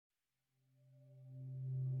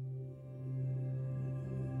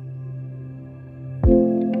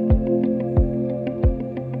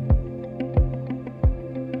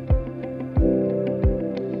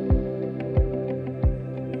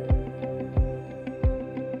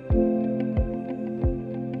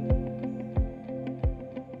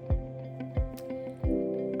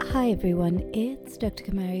everyone, it's Dr.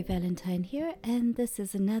 Kamari Valentine here, and this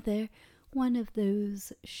is another one of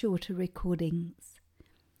those shorter recordings.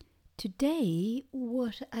 Today,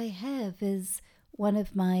 what I have is one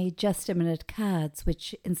of my Just a Minute cards,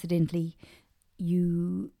 which incidentally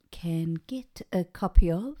you can get a copy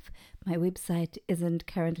of. My website isn't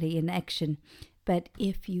currently in action, but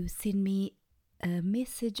if you send me a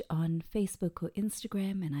message on Facebook or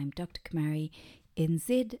Instagram, and I'm Dr. Kamari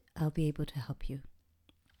NZ, I'll be able to help you.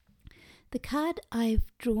 The card I've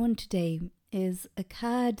drawn today is a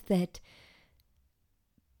card that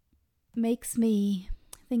makes me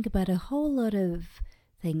think about a whole lot of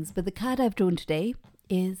things, but the card I've drawn today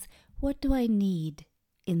is, what do I need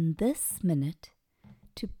in this minute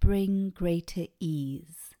to bring greater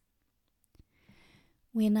ease?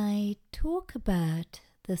 When I talk about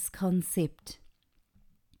this concept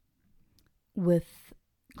with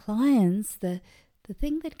clients, the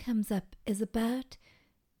thing that comes up is about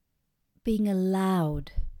being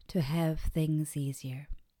allowed to have things easier.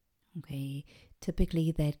 Okay,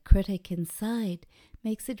 typically that critic inside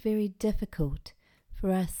makes it very difficult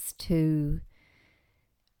for us to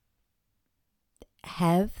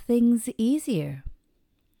have things easier,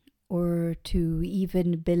 or to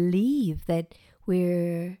even believe that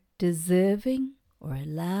we're deserving or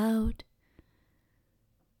allowed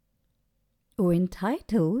or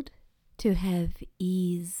entitled to have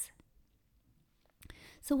ease.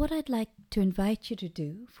 So what I'd like to invite you to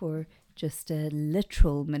do for just a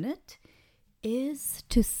literal minute is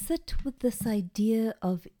to sit with this idea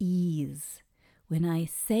of ease. When I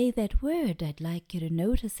say that word, I'd like you to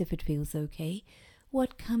notice, if it feels okay,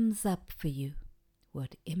 what comes up for you,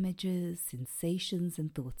 what images, sensations,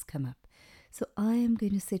 and thoughts come up. So I am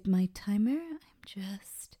going to set my timer. I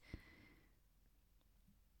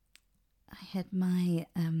had my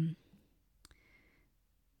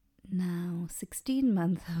now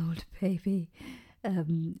 16-month-old baby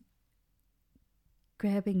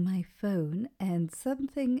grabbing my phone, and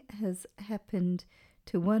something has happened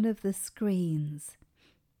to one of the screens,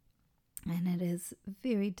 and it is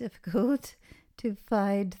very difficult to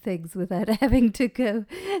find things without having to go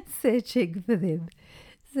searching for them.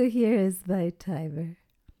 So here is my timer.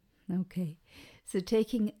 Okay, so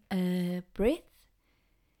taking a breath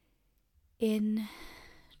in,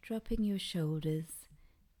 dropping your shoulders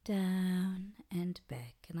down and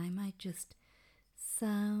back, and I might just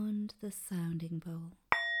sound the sounding bowl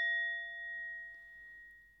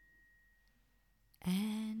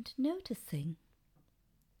and noticing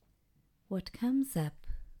what comes up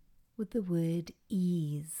with the word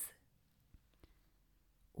ease,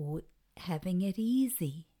 or having it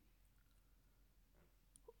easy,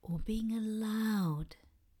 or being allowed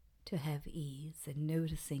to have ease, and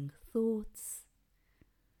noticing thoughts,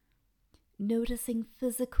 noticing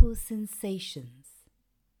physical sensations,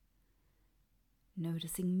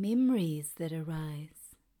 noticing memories that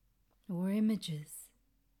arise, or images,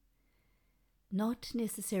 not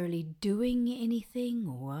necessarily doing anything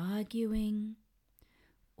or arguing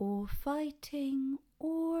or fighting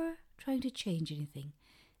or trying to change anything,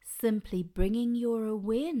 simply bringing your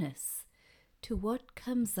awareness to what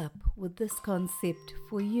comes up with this concept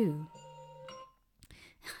for you.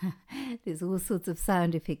 There's all sorts of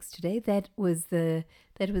sound effects today. That was the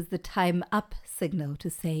time up signal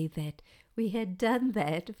to say that we had done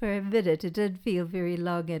that for a minute. It didn't feel very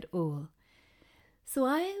long at all. So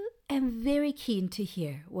I am very keen to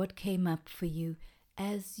hear what came up for you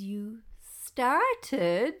as you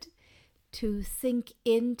started to sink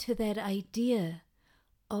into that idea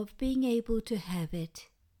of being able to have it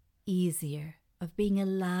easier, of being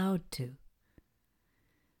allowed to,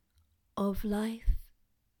 of life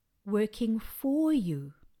working for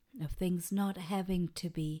you, of things not having to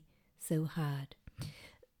be so hard.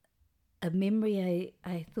 A memory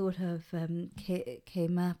I thought of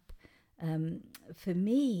came up for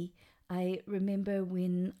me. I remember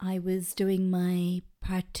when I was doing my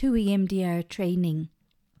Part 2 EMDR training,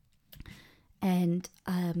 and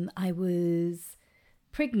I was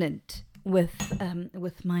pregnant with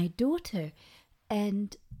my daughter,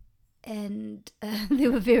 and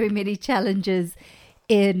there were very many challenges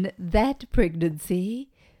in that pregnancy,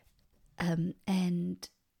 and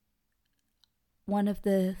one of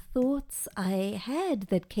the thoughts I had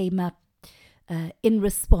that came up in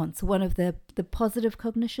response, one of the positive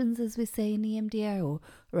cognitions, as we say in EMDR,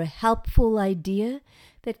 or a helpful idea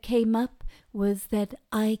that came up, was that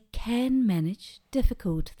I can manage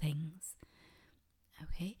difficult things.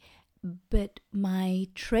 Okay, but my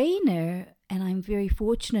trainer, and I'm very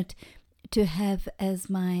fortunate to have as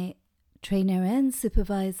my trainer and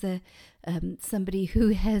supervisor somebody who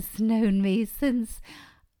has known me since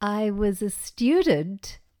I was a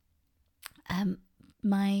student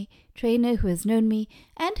my trainer, who has known me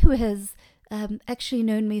and who has actually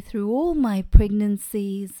known me through all my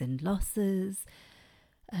pregnancies and losses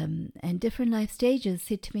and different life stages,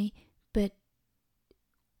 said to me, but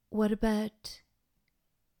what about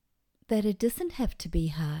that it doesn't have to be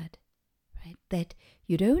hard, right? That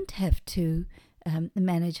you don't have to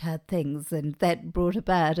manage hard things. And that brought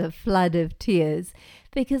about a flood of tears,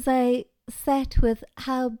 because I sat with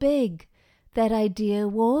how big that idea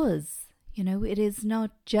was. You know, it is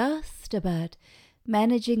not just about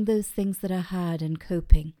managing those things that are hard and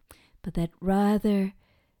coping, but that rather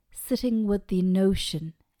sitting with the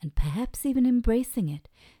notion, and perhaps even embracing it,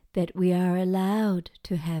 that we are allowed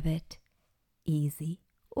to have it easy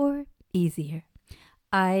or easier.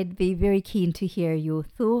 I'd be very keen to hear your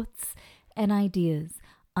thoughts and ideas.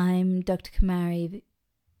 I'm Dr. Kumari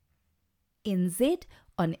NZ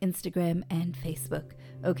on Instagram and Facebook.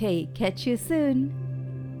 Okay, catch you soon.